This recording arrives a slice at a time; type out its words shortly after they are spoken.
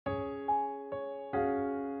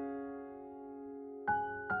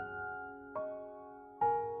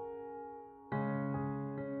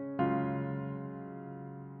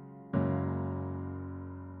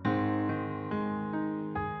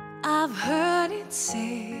I've heard it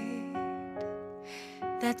said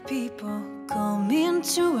that people come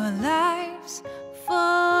into our lives for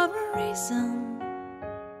a reason,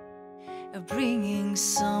 bringing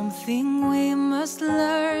something we must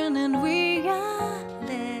learn, and we are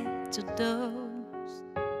led to those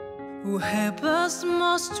who help us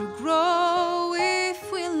most to grow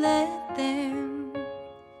if we let them,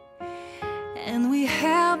 and we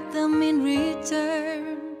help them in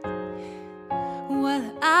return. Well,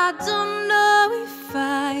 I don't know if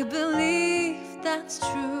I believe that's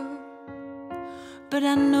true, but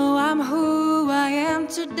I know I'm who I am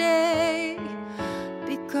today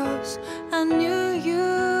because I knew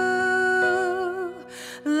you.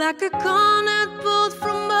 Like a comet pulled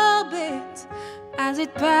from orbit as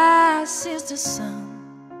it passes the sun,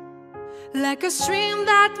 like a stream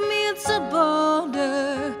that meets a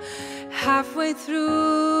border halfway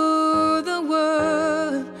through the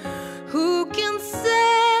world. Who can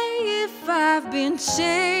say if I've been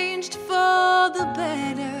changed for the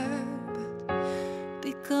better? But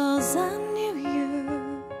because I knew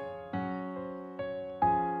you,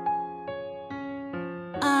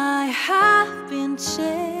 I have been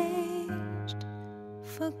changed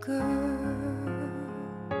for good.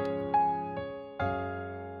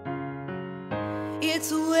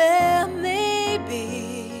 It's well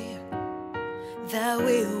maybe that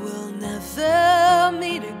we will never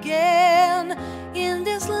meet again in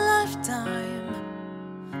this lifetime.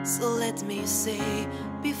 So let me say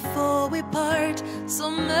before we part, so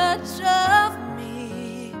much of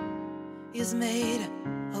me is made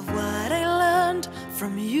of what I learned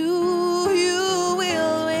from you. You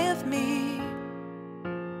will with me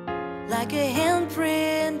like a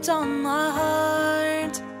handprint on my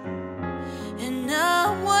heart, and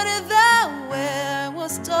now whatever where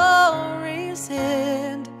was stories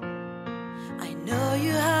end, I know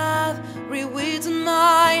you have rewritten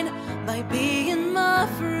mine by being my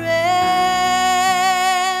friend.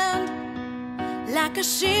 Like a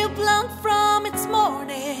ship launched from its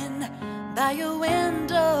morning by a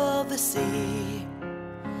wind of the sea,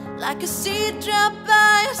 like a seed dropped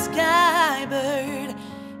by a skybird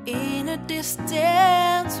in a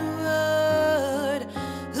distant world.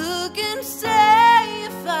 Who can say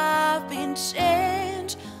if I've been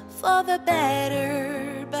changed for the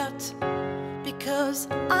better? But because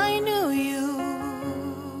I knew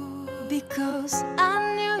you, because I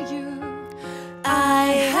knew you,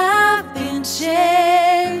 I have been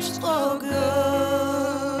changed for good.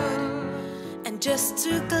 And just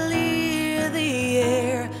to clear the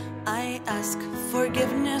air, I ask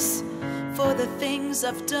forgiveness for the things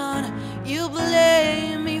I've done you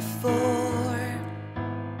blame me for.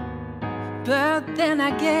 But then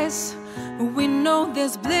I guess we know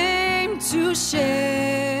there's blame to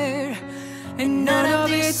share, and none of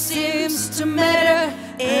it seems to matter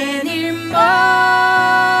anymore.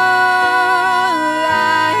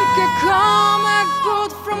 Like a comet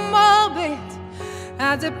pulled from orbit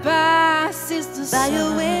as it passes the sun, by a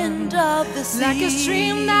wind of the sea, like a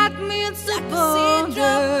stream that meets the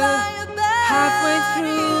border halfway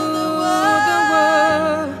through the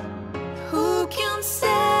world. Who can say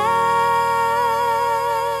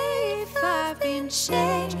if I've been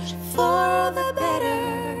changed for the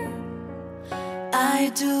better?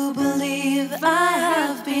 I do believe I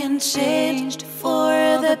have been changed for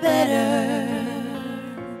the better.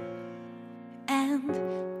 And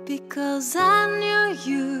because I knew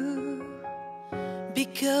you,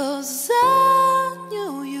 because I